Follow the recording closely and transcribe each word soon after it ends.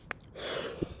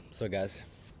So guys,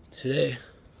 today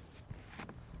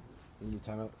we're going to be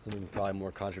talking about something probably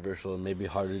more controversial and maybe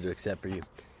harder to accept for you.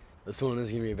 This one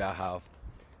is going to be about how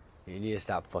you need to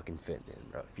stop fucking fitting in,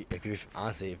 bro.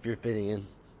 If you're fitting in,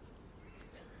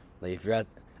 like if you're at,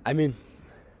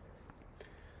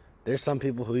 there's some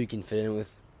people who you can fit in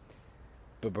with,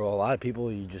 but bro, a lot of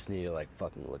people you just need to like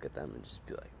fucking look at them and just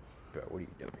be like, bro, what are you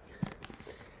doing?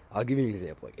 I'll give you an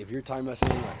example. Like if you're talking about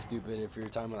something like stupid, if you're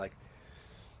talking about like,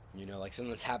 you know, like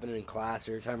something that's happening in class,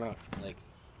 or you're talking about like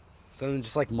something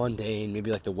just like mundane, maybe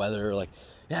like the weather, or like,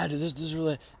 yeah, dude, this is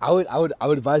really. I would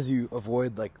advise you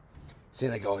avoid like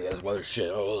saying like, oh yeah, this weather's shit.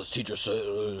 Oh, this teacher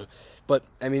said. But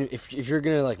I mean, if you're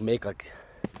gonna like make like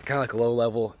kind of like a low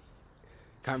level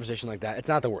conversation like that, it's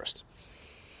not the worst.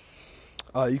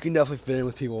 You can definitely fit in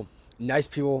with people, nice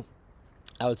people.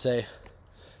 I would say,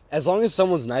 as long as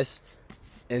someone's nice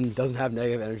and doesn't have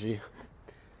negative energy,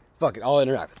 fuck it, I'll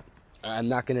interact with them. I'm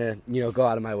not gonna, go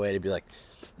out of my way to be like,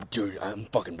 dude, I'm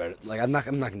fucking better. Like, I'm not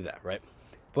gonna do that, right?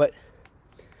 But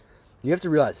you have to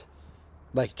realize,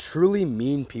 like, truly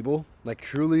mean people, like,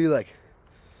 truly, like,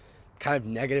 kind of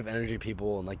negative energy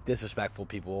people and, like, disrespectful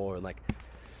people, or, like,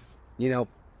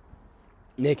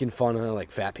 making fun of,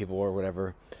 like, fat people or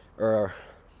whatever, or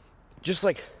just,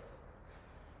 like,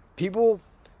 people,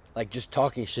 like, just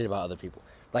talking shit about other people.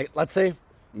 Like, let's say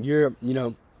you're,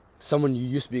 someone you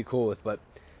used to be cool with, but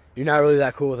you're not really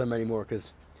that cool with them anymore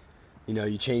because,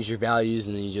 you changed your values,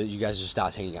 and then you guys just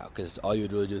stopped hanging out because all you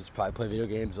would really do is probably play video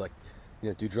games, or, like,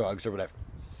 do drugs or whatever.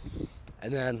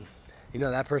 And then,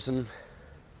 that person,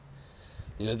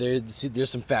 there's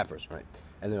some fat person, right?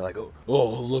 And they're like,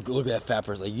 oh, look at that fat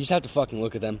person. Like, you just have to fucking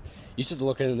look at them. You just have to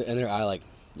look in their eye, like,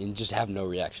 and just have no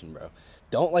reaction, bro.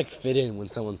 Don't, like, fit in when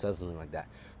someone says something like that.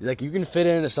 Like, you can fit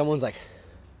in if someone's like,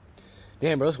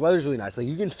 damn, bro, this weather's really nice. Like,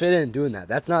 you can fit in doing that.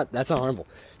 That's not harmful.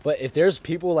 But if there's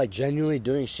people, like, genuinely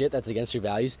doing shit that's against your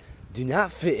values, do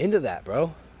not fit into that,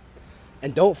 bro.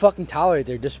 And don't fucking tolerate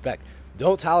their disrespect.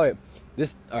 Don't tolerate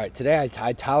this. All right, today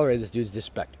I tolerated this dude's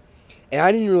disrespect. And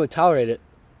I didn't really tolerate it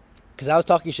because I was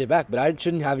talking shit back, but I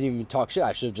shouldn't have even talked shit.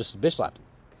 I should have just bitch slapped him.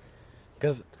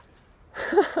 Because,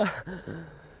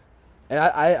 and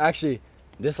I actually,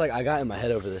 I got in my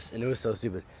head over this, and it was so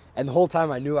stupid. And the whole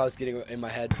time I knew I was getting in my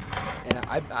head,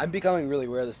 and I'm becoming really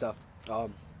aware of this stuff.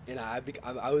 And I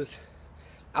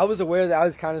was aware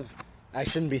that I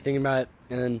shouldn't be thinking about it,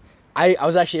 and then I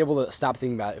was actually able to stop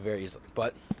thinking about it very easily.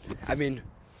 But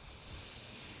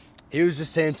he was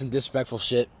just saying some disrespectful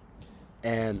shit,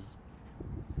 and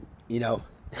so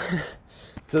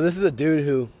this is a dude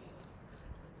who,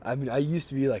 I used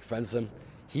to be like friends with him.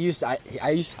 I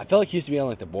felt like he used to be on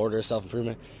like the board of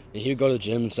self-improvement, and he would go to the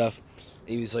gym and stuff.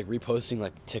 He was like reposting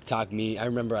like TikTok memes. I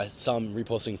remember I saw him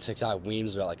reposting TikTok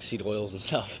memes about like seed oils and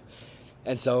stuff.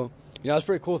 And so, I was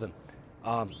pretty cool with him.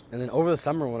 And then over the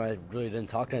summer when I really didn't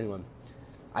talk to anyone,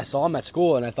 I saw him at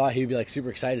school, and I thought he'd be like super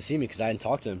excited to see me because I hadn't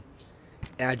talked to him.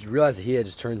 And I realized that he had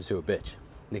just turned into a bitch.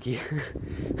 Like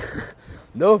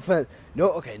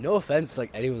no offense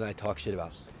like anyone that I talk shit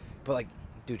about. But like,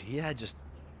 dude, he had just,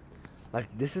 like,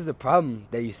 this is the problem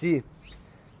that you see.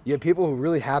 You have people who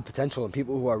really have potential and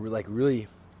people who are like really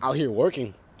out here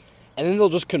working, and then they'll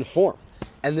just conform.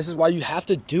 And this is why you have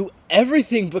to do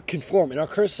everything but conform. In our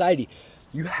current society,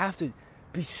 you have to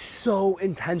be so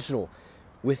intentional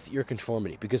with your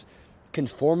conformity, because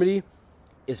conformity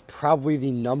is probably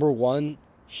the number one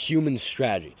human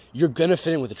strategy. You're gonna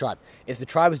fit in with the tribe. If the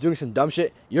tribe is doing some dumb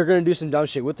shit, you're gonna do some dumb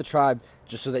shit with the tribe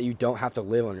just so that you don't have to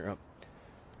live on your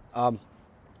own.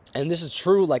 And this is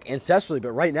true like ancestrally,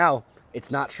 but right now, it's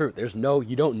not true.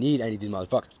 You don't need any of these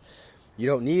motherfuckers. You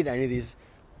don't need any of these.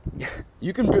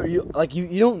 You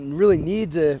don't really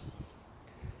need to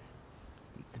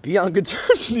be on good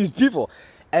terms with these people.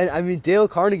 And Dale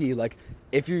Carnegie, like,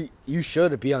 if you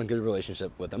should be on good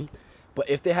relationship with them, but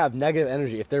if they have negative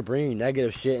energy, if they're bringing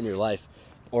negative shit in your life,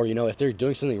 or, if they're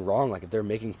doing something wrong, like if they're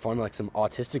making fun of like some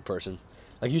autistic person,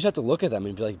 like, you just have to look at them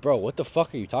and be like, bro, what the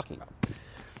fuck are you talking about?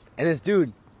 And this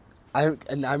dude, I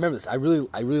remember this. I really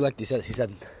liked he said. He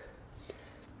said.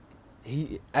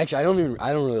 I don't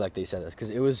really like that he said this because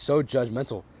it was so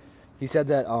judgmental. He said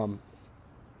that. And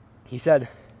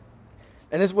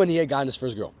this is when he had gotten his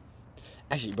first girl.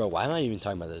 Actually, bro, why am I even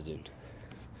talking about this dude?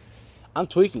 I'm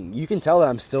tweaking. You can tell that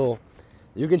I'm still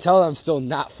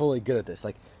not fully good at this.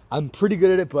 Like, I'm pretty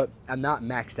good at it, but I'm not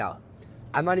maxed out.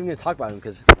 I'm not even gonna talk about him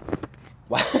because,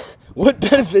 what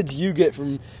benefit do you get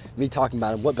from me talking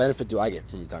about him? What benefit do I get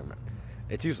from me talking about him?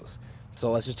 It's useless. So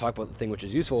let's just talk about the thing which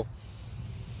is useful,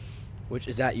 which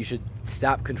is that you should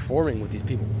stop conforming with these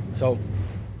people. So,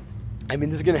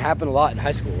 this is going to happen a lot in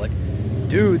high school. Like,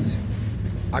 dudes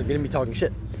are going to be talking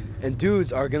shit. And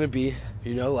dudes are going to be,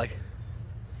 like,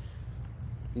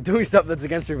 doing stuff that's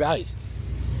against their values.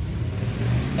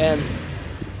 And,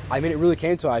 I mean, it really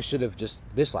came to I should have just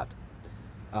bitch slapped.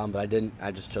 But I didn't.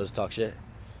 I just chose to talk shit.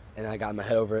 And I got my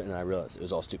head over it, and I realized it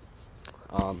was all stupid.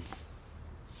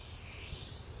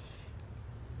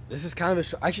 This is kind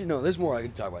of actually, no, there's more I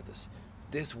can talk about this.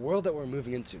 This world that we're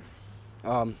moving into,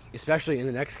 especially in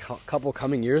the next couple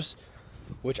coming years,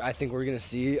 which I think we're going to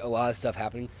see a lot of stuff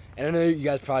happening. And I know you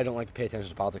guys probably don't like to pay attention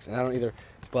to politics, and I don't either,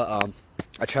 but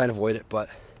I try and avoid it. But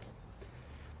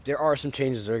there are some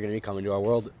changes that are going to be coming to our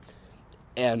world.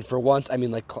 And for once, I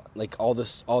mean, like all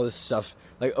this stuff,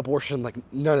 like abortion, like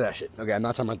none of that shit. Okay, I'm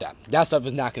not talking about that. That stuff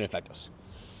is not going to affect us.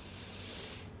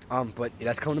 But it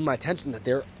has come to my attention that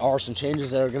there are some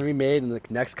changes that are going to be made in the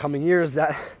next coming years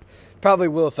that probably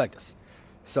will affect us.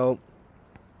 So,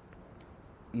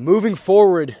 moving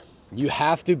forward, you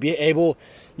have to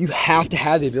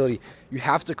have the ability, you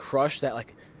have to crush that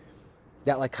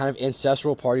kind of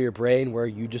ancestral part of your brain where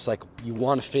you just you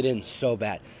want to fit in so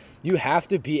bad. You have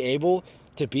to be able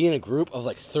to be in a group of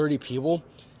 30 people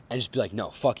and just be like,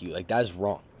 no, fuck you, that is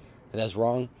wrong. That's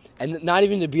wrong. And not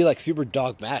even to be super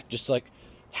dogmatic, just to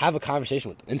have a conversation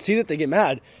with them and see that they get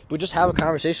mad, but just have a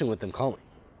conversation with them calmly.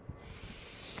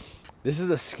 This is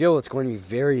a skill that's going to be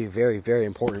very, very, very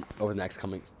important over the next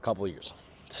coming couple of years.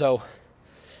 So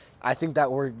I think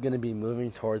that we're going to be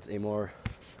moving towards a more,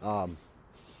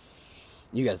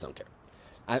 you guys don't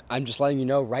care. I'm just letting you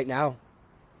know right now,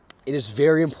 it is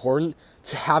very important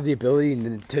to have the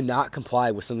ability to not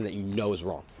comply with something that you know is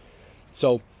wrong.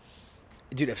 So,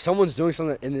 dude, if someone's doing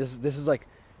something, and this is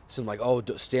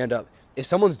stand up. If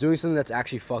someone's doing something that's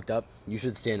actually fucked up, you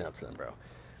should stand up to them, bro.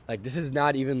 This is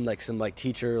not even some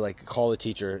teacher, call the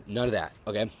teacher, none of that,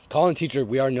 okay? Calling the teacher,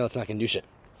 we already know it's not gonna do shit.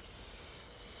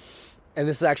 And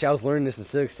this is actually, I was learning this in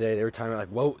civics today. They were talking about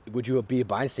what would you be a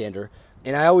bystander?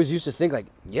 And I always used to think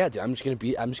yeah, dude, I'm just gonna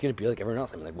be like everyone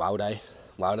else. I mean, why would I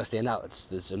stand out?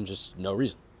 I'm just no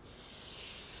reason.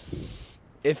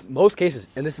 If most cases,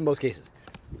 and this is most cases,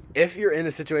 if you're in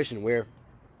a situation where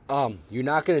you're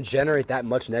not going to generate that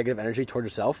much negative energy toward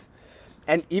yourself,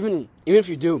 and even if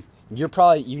you do, you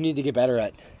need to get better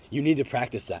at, you need to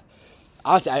practice that.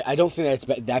 Honestly, I don't think that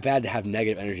it's that bad to have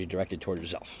negative energy directed toward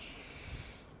yourself.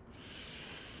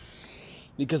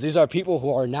 Because these are people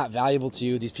who are not valuable to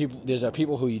you. These are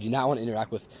people who you do not want to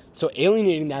interact with. So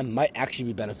alienating them might actually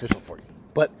be beneficial for you.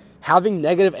 But having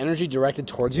negative energy directed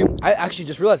towards you, I actually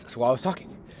just realized this while I was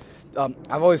talking.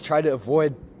 I've always tried to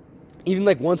avoid, even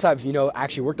once I've,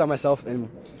 actually worked on myself and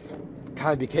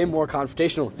kind of became more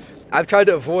confrontational, I've tried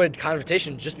to avoid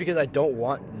confrontation just because I don't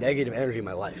want negative energy in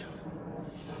my life.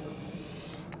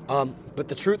 But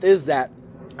the truth is that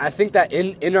I think that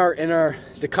in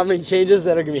the coming changes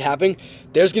that are going to be happening,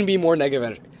 there's going to be more negative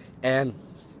energy. And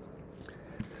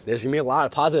there's going to be a lot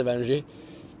of positive energy,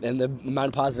 and the amount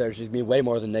of positive energy is going to be way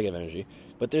more than negative energy.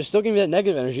 But there's still going to be that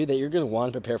negative energy that you're going to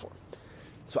want to prepare for.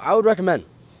 So I would recommend,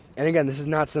 and again, this is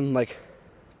not some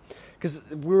because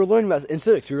we were learning about, in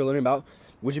civics,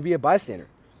 would you be a bystander?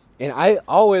 And I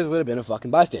always would have been a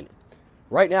fucking bystander.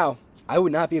 Right now, I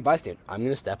would not be a bystander. I'm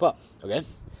going to step up, okay?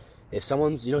 If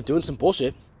someone's, doing some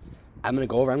bullshit, I'm going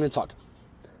to go over, I'm going to talk to them,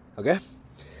 okay?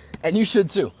 And you should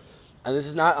too. And this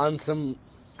is not on some,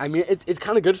 it's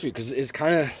kind of good for you because it's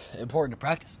kind of important to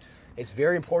practice. It's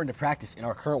very important to practice in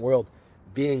our current world,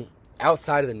 being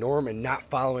outside of the norm and not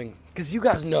following, because you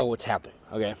guys know what's happening,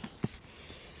 okay?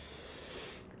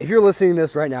 If you're listening to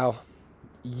this right now,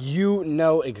 you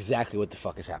know exactly what the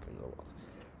fuck is happening in the world,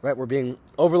 right? We're being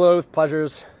overloaded with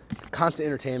pleasures, constant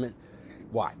entertainment.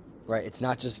 Why, right? It's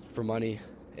not just for money,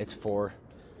 it's for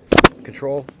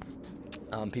control.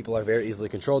 People are very easily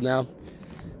controlled now.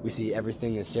 We see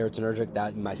everything is serotonergic,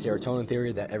 that my serotonin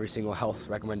theory, that every single health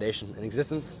recommendation in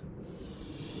existence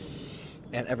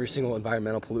and every single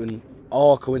environmental pollutant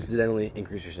all coincidentally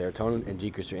increase your serotonin and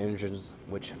decrease your androgens,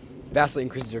 which vastly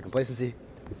increases your complacency.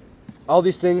 All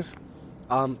these things,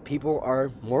 people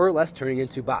are more or less turning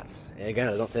into bots. And again,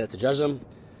 I don't say that to judge them.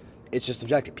 It's just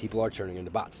objective. People are turning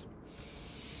into bots.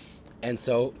 And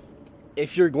so,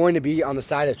 if you're going to be on the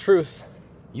side of truth,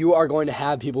 you are going to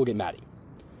have people get mad at you.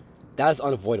 That is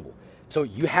unavoidable. So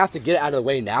you have to get it out of the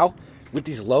way now with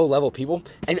these low-level people.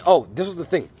 And this is the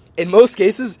thing. In most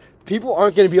cases, people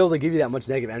aren't going to be able to give you that much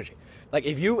negative energy.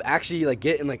 If you actually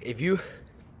get in, if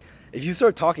you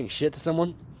start talking shit to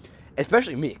someone,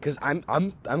 especially me, because I'm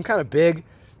kind of big.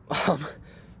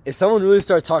 If someone really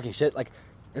starts talking shit,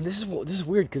 and this is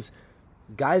weird because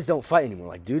guys don't fight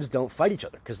anymore. Dudes don't fight each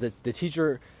other because the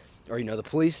teacher or the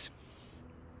police,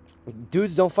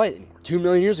 dudes don't fight anymore. 2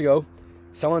 million years ago,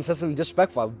 someone said something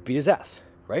disrespectful, I would beat his ass,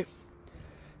 right?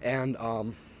 And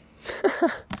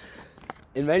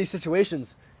in many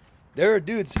situations, there are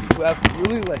dudes who have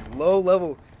really like low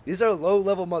level. These are low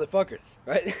level motherfuckers,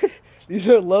 right? These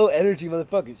are low energy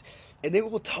motherfuckers, and they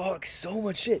will talk so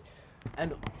much shit.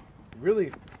 And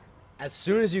really, as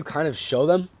soon as you kind of show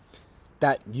them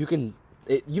that you can,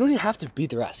 you don't even have to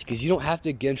beat their ass, because you don't have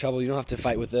to get in trouble. You don't have to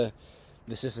fight with the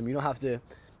system. You don't have to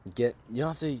you don't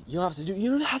have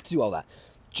to do all that.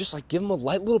 Just like give them a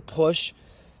light little push,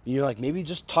 like maybe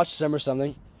just touch them or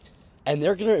something, and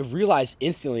they're gonna realize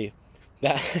instantly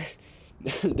that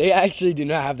they actually do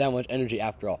not have that much energy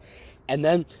after all. And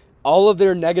then all of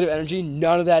their negative energy,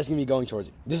 none of that is gonna be going towards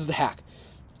you. This is the hack.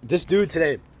 This dude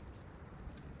today,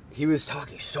 he was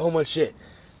talking so much shit,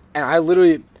 and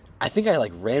I think I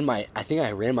ran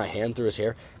my hand through his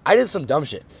hair. I did some dumb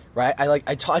shit, right?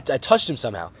 I touched him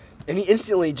somehow, and he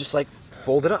instantly just like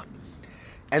folded up.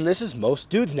 And this is most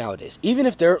dudes nowadays, even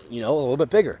if they're a little bit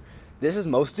bigger. This is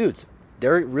most dudes.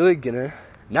 They're really gonna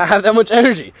not have that much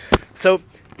energy. So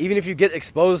even if you get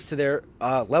exposed to their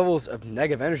levels of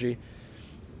negative energy,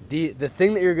 the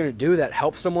thing that you're gonna do that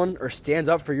helps someone or stands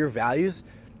up for your values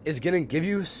is gonna give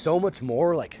you so much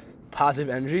more like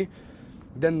positive energy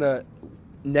than the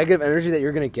negative energy that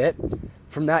you're gonna get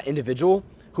from that individual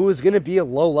who is gonna be a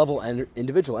low level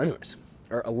individual anyways,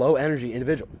 or a low energy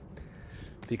individual,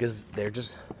 because they're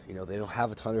just they don't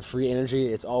have a ton of free energy.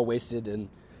 It's all wasted in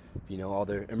all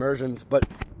their immersions. But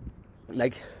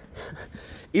like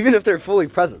even if they're fully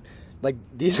present, like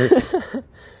these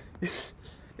it's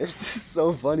just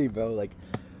so funny, bro. Like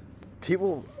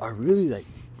people are really like,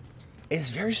 it's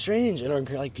very strange, and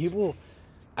like people,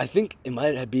 I think it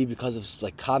might be because of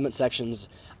like comment sections.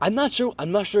 I'm not sure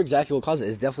exactly what caused it.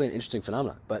 It's definitely an interesting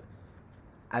phenomenon, but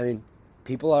I mean,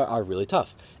 people are really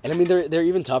tough, and I mean they're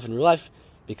even tough in real life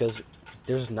because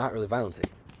there's not really violence in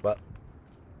it. But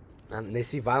they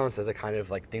see violence as a kind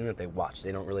of like thing that they watch.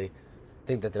 They don't really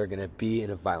think that they're gonna be in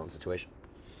a violent situation.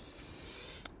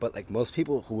 But like most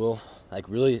people who will like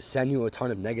really send you a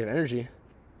ton of negative energy,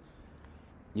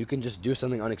 you can just do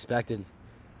something unexpected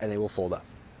and they will fold up.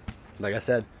 Like I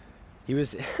said, he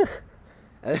was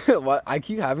I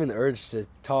keep having the urge to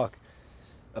talk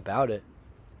about it,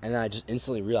 and then I just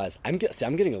instantly realized I'm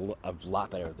getting a lot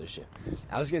better at this shit.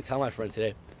 I was gonna tell my friend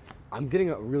today, I'm getting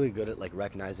really good at like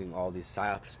recognizing all these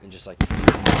psyops and just like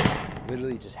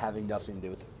literally just having nothing to do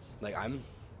with it. Like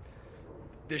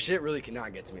this shit really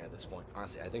cannot get to me at this point.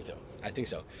 Honestly, I think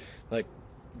so. Like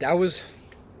that was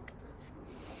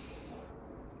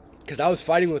because I was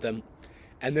fighting with them,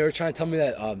 and they were trying to tell me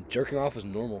that jerking off was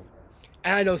normal.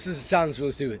 And I know this sounds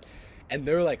really stupid. And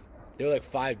they were like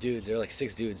 5 dudes, they were like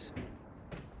 6 dudes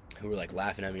who were like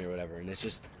laughing at me or whatever. And it's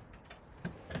just,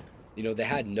 they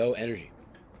had no energy.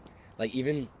 Like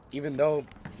even though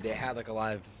they had like a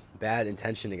lot of bad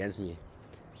intention against me,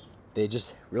 they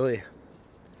just really,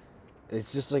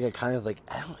 it's just like a kind of like,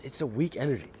 it's a weak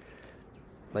energy.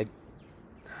 Like,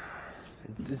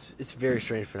 it's a very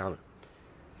strange phenomenon.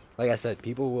 Like I said,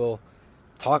 people will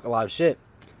talk a lot of shit,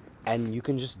 and you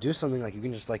can just do something, like you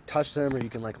can just like touch them, or you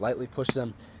can like lightly push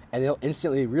them, and they'll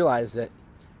instantly realize that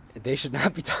they should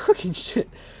not be talking shit.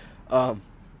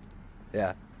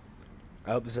 Yeah.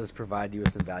 I hope this has provided you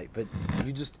with some value, but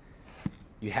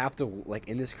you have to, like,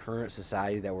 in this current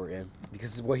society that we're in,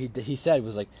 because what he said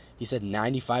was like, he said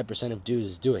 95% of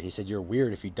dudes do it. He said you're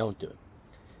weird if you don't do it.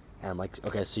 And I'm like,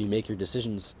 okay, so you make your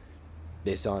decisions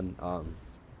based on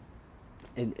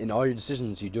in all your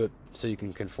decisions you do it so you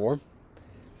can conform.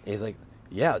 And he's like,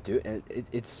 yeah, dude. And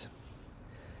it's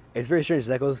very strange.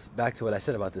 That goes back to what I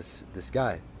said about this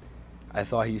guy. I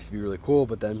thought he used to be really cool,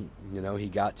 but then he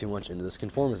got too much into this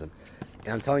conformism.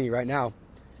 And I'm telling you right now,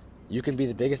 you can be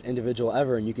the biggest individual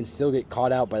ever, and you can still get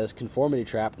caught out by this conformity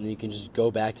trap, and then you can just go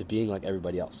back to being like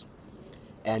everybody else.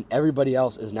 And everybody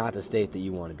else is not the state that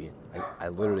you want to be in.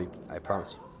 I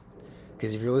promise you.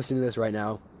 Because if you're listening to this right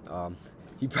now,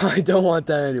 you probably don't want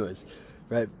that anyways,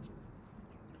 right?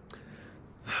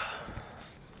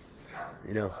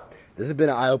 This has been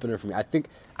an eye-opener for me. I think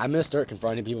I'm going to start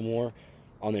confronting people more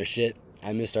on their shit.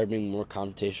 I'm going to start being more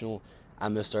confrontational.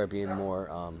 I'm going to start being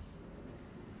more,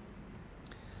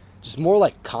 just more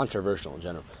like controversial in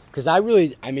general. Because the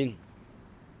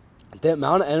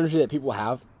amount of energy that people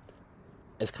have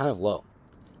is kind of low.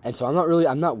 And so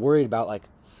I'm not worried about like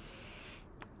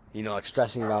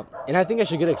stressing about, and I think I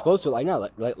should get exposed to it like now,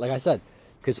 like I said,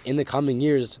 because in the coming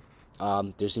years,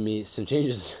 there's going to be some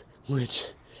changes, which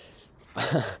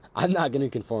I'm not going to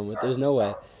conform with. There's no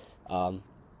way. And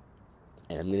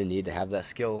I'm going to need to have that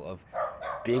skill of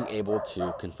being able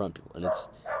to confront people. And it's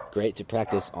great to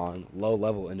practice on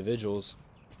low-level individuals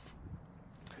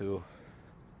who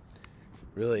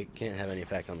really can't have any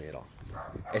effect on me at all.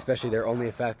 Especially their only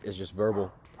effect is just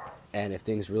verbal. And if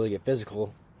things really get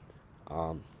physical,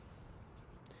 I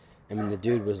mean, the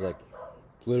dude was like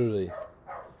literally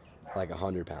like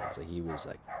 100 pounds. Like, he was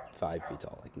like 5 feet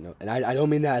tall. Like, no, and I don't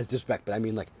mean that as disrespect, but I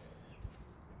mean, like,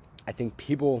 I think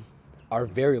people are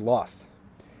very lost.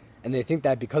 And they think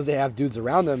that because they have dudes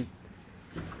around them,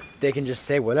 they can just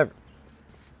say whatever.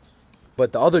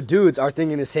 But the other dudes are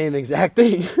thinking the same exact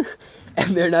thing.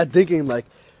 And they're not thinking like,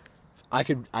 I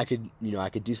could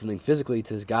do something physically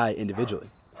to this guy individually.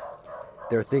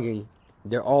 They're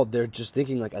just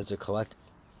thinking like as a collective.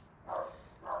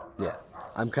 Yeah.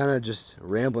 I'm kind of just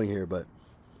rambling here, but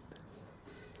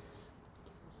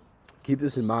keep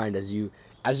this in mind as you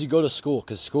go to school,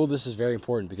 because this is very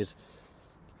important, because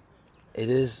it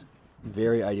is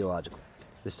very ideological.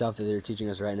 The stuff that they're teaching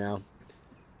us right now,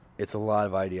 it's a lot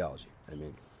of ideology. I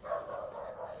mean,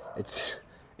 it's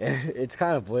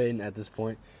kind of blatant at this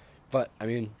point, but I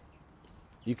mean,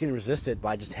 you can resist it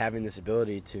by just having this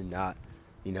ability to not,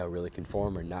 really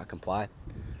conform or not comply.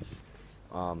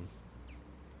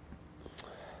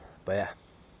 But yeah,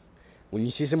 when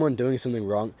you see someone doing something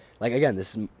wrong, like, again,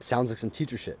 this sounds like some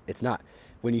teacher shit. It's not.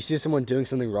 When you see someone doing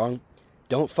something wrong,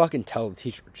 don't fucking tell the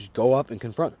teacher. Just go up and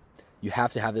confront them. You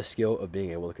have to have the skill of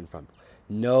being able to confront them.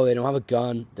 No, they don't have a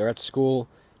gun. They're at school.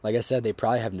 Like I said, they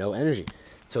probably have no energy.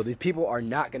 So these people are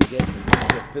not going to get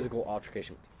into a physical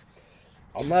altercation with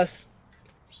you. Unless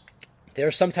there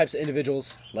are some types of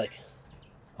individuals, like,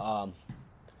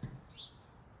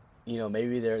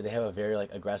 maybe they have a very, like,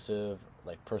 aggressive,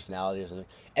 like, personality or something.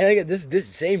 And again, this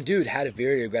same dude had a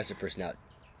very aggressive personality.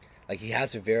 Like, he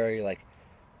has a very, like,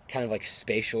 kind of, like,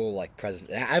 spatial, like, presence.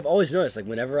 And I've always noticed, like,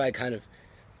 whenever I kind of,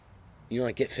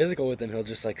 like, get physical with him, he'll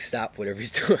just, like, stop whatever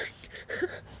he's doing.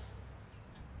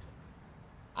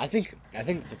 I think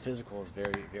the physical is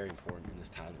very, very important in this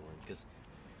time and world, because,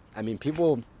 I mean,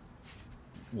 people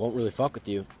won't really fuck with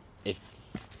you if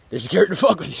they're scared to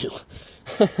fuck with you.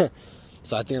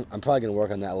 So I think I'm probably going to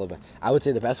work on that a little bit. I would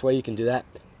say the best way you can do that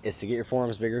is to get your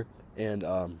forearms bigger and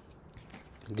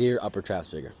get your upper traps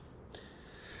bigger.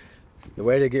 The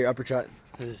way to get your upper traps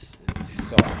is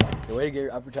so hard. The way to get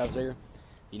your upper traps bigger,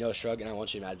 shrug, and I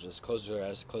want you to imagine this. Close your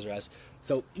eyes.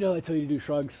 So, they tell you to do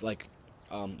shrugs, like,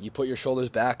 you put your shoulders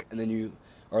back, and then you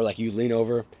lean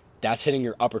over. That's hitting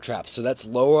your upper traps. So that's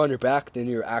lower on your back than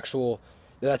your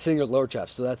that's hitting your lower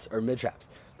traps. Or mid traps.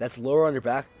 That's lower on your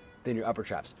back than your upper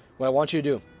traps. What I want you to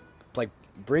do, like,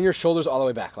 bring your shoulders all the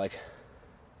way back, like,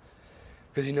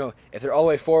 because, if they're all the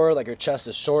way forward, like, your chest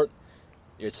is short,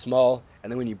 it's small,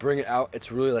 and then when you bring it out,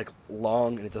 it's really, like,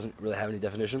 long, and it doesn't really have any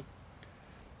definition.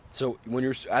 So when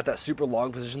you're at that super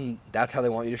long position, that's how they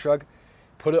want you to shrug.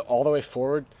 Put it all the way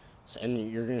forward,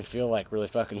 and you're going to feel, like, really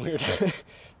fucking weird.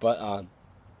 But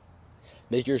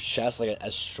make your chest, like,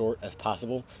 as short as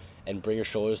possible, and bring your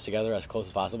shoulders together as close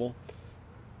as possible,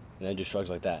 and then do shrugs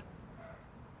like that.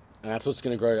 And that's what's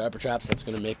going to grow your upper traps. That's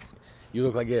going to make you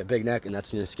look like you have a big neck, and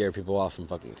that's going to scare people off from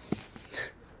fucking with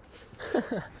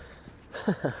you.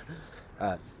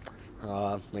 Alright.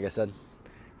 Like I said,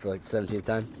 for like the 17th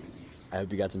time, I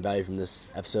hope you got some value from this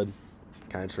episode.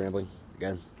 Kind of just rambling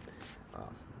again.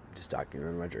 Just talking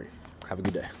around my journey. Have a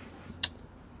good day.